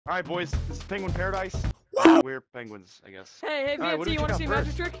Alright, boys, this is Penguin Paradise. We're penguins, I guess. Hey, Right, VMT, you wanna see a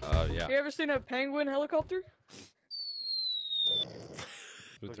magic trick? Yeah. You ever seen a penguin helicopter?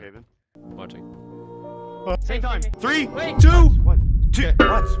 Look, Haven. Watching. Same time. 3, Wait. 2, what? 2,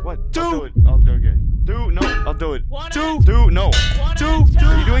 what? 2. I'll do it. I'll do it. 2, no, I'll do it. 1, 2, no. 2,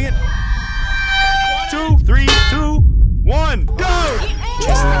 are you doing it? 2, 3, 2, 1, go! Oh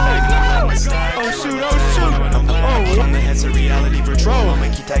shoot! Oh shoot! On the heads of reality virtual.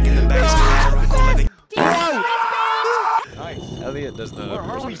 I'ma keep tagging the bags. Nice. Elliot does the. Where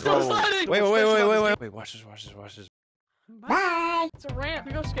are we Still going? sliding! Wait! Wait! Watch this! Bye! It's a ramp.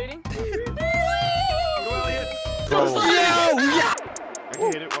 We go skating. Go, Elliot. Still sliding! Yeah! I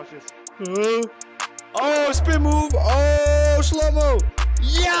can hit it, watch this. Oh, spin move! Oh, slow-mo!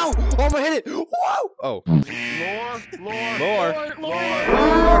 Yow! Oh, I'm gonna hit it! Whoa! Oh. Lore.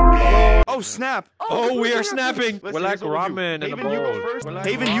 Oh, snap! Oh, we are snapping! Listen, We're like here's what we'll do. ramen in a Haven, you go bowl. first. We're like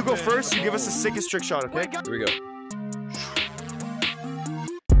Haven, you go ramen. first. You give us the sickest trick shot, okay? Here we go.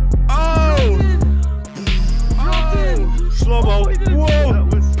 Oh! Slow-mo! Whoa! That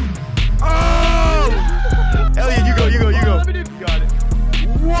was... Oh! Elliot, you go. Let me do. You got it.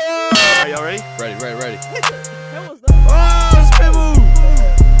 Whoa! Are y'all ready? Ready. That was that. Oh, spin move!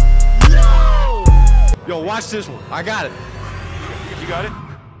 No! Yo, watch this one. I got it. You got it?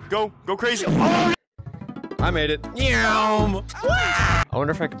 Go crazy. Oh! I made it. Meow. I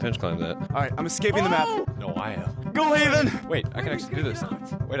wonder if I can pinch climb that. Alright, I'm escaping the map. No, I am. Go, Haven! Wait, I can actually do this.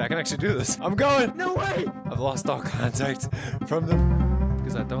 Wait, I can actually do this. I'm going. No way! I've lost all contact from them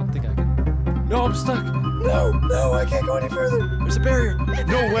because I don't think I can. No, I'm stuck. No, I can't go any further. There's a barrier.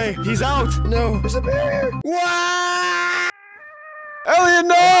 No way, he's out! No, there's a barrier. Wow! Elliot,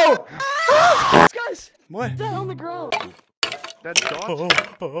 no! Guys! What? That on the ground! That's dodge?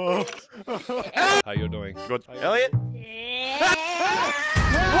 How you doing? Good. Elliot? What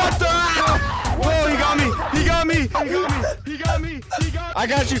the? Whoa, he got me! I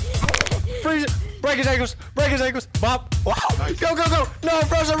got you. Freeze it. Break his ankles. Bop. Wow. Nice. Go. No,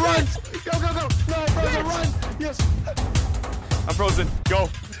 Frozen, run. Go. No, Frozen, run. Yes. I'm frozen. Go.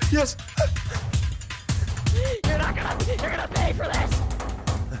 Yes. You're gonna pay for this!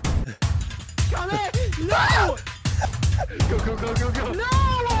 Come in! No! Go. No!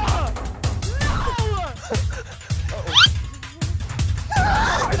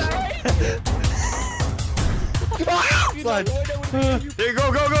 Slide. There you go.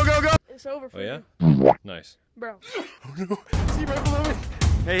 It's over for Oh yeah. you. Nice. Bro. See right below me.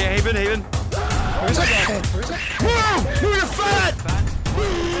 Hey, Haven. Where's that? Whoa! You're fat!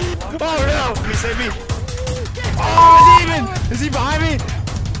 Oh no! Can you save me? Oh, is he behind me?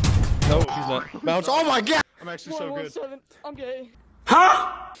 No, he's not. Bounce. Oh my god! I'm actually so good. 117. I'm gay.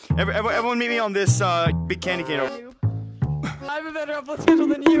 Everyone meet me on this big candy cane over. You. I have a better potential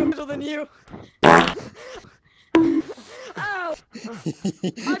than you. Ow!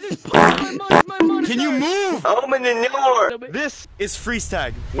 I just punched my money. Can you move? This is freeze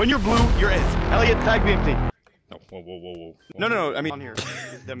tag. When you're blue, you're it. Elliot, tag me empty. No. Whoa. No. I mean, on here.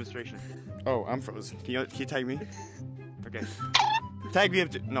 This demonstration. Oh, I'm frozen. Can you tag me? Okay. Tag me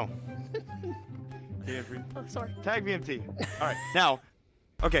empty. No. Oh, sorry. Tag me empty. Alright, now.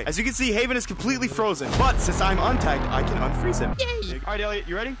 Okay, as you can see, Haven is completely frozen. But since I'm untagged, I can unfreeze him. Yay! Alright, Elliot,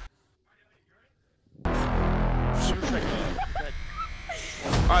 you ready?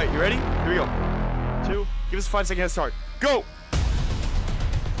 Alright, you ready? Here we go. 2. Give us a 5-second head start. Go!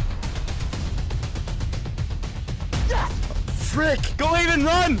 Yes! Frick! Go, Haven,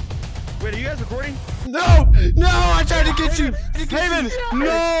 run! Wait, are you guys recording? No! I tried to get you! Haven!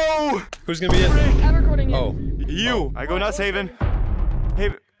 No! Who's gonna be in? I'm recording you. Oh. You! I go nuts, Haven.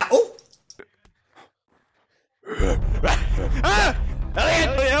 Haven. Oh! Ah!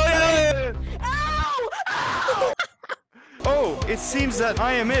 Elliot! Ow! Oh, it seems that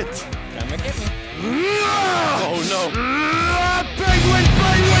I am it. Oh no. Penguin!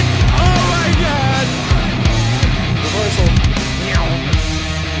 Oh my god! Reversal.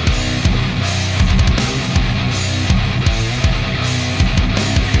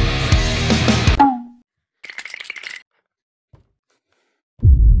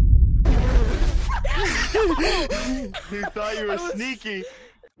 You thought you were sneaky.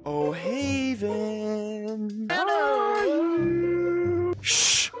 Oh, Haven.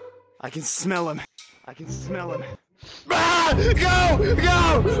 Shh! I can smell him. Ah! Go!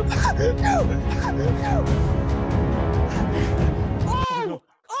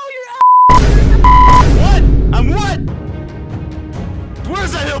 Oh, you're What? I'm what?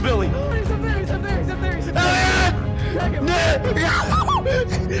 Where's that hillbilly? Oh, he's up there. Tag him.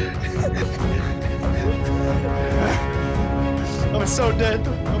 I'm so dead.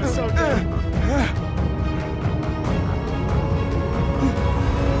 I'm so dead.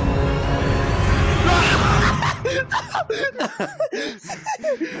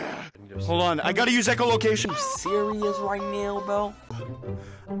 Hold on, I gotta use echolocation. Serious right now, bro?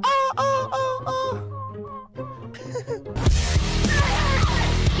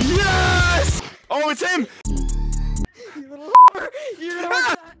 Yes! Oh, it's him!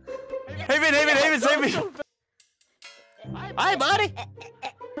 Haven, save me! Hi, buddy.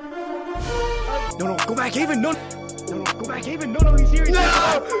 No, go back, Haven, no! No, go back, Haven, no, he's here, No!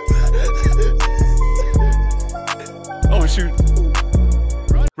 Oh, shoot.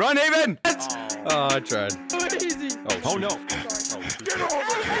 Run, Haven! Oh, I tried. Oh, no.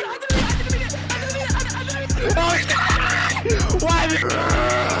 Why?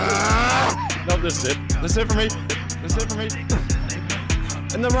 Nope, this is it. This is it for me. This is it for me.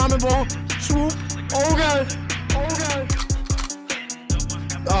 And the ramen ball. Swoop. Oh, God. Oh, God.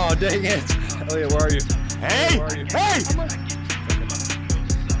 Oh, dang it. Elliot, where are you? Hey! Where are you? Hey!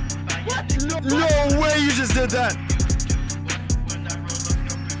 What? No way you just did that!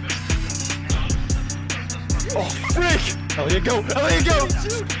 Oh, frick! Elliot, go! Elliot, go!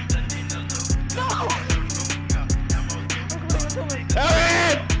 No!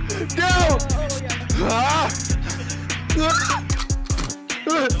 Elliot! Go! Ah!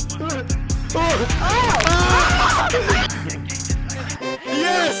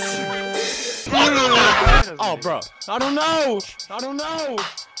 Yes! Oh, bro. I don't know. I don't know.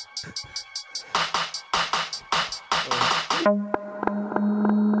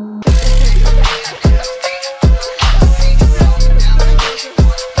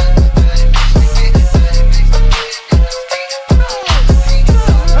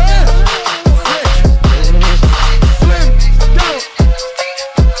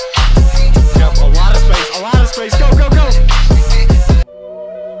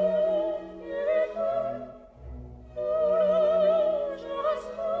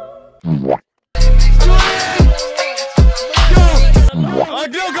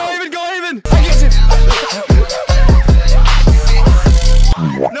 Go, Haven!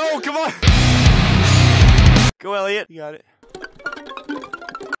 No, come on! Go, Elliot. You got it.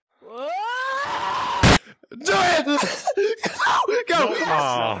 Do it! Go!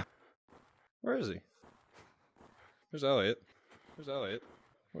 Aw. Where is he? Where's Elliot? Where's Elliot?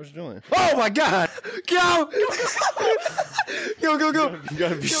 Where's Julian? Oh my God! Go! Go! You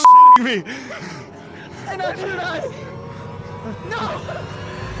gotta be shitting me! And I should I? No!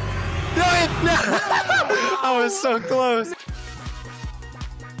 Do it! No! I was so close.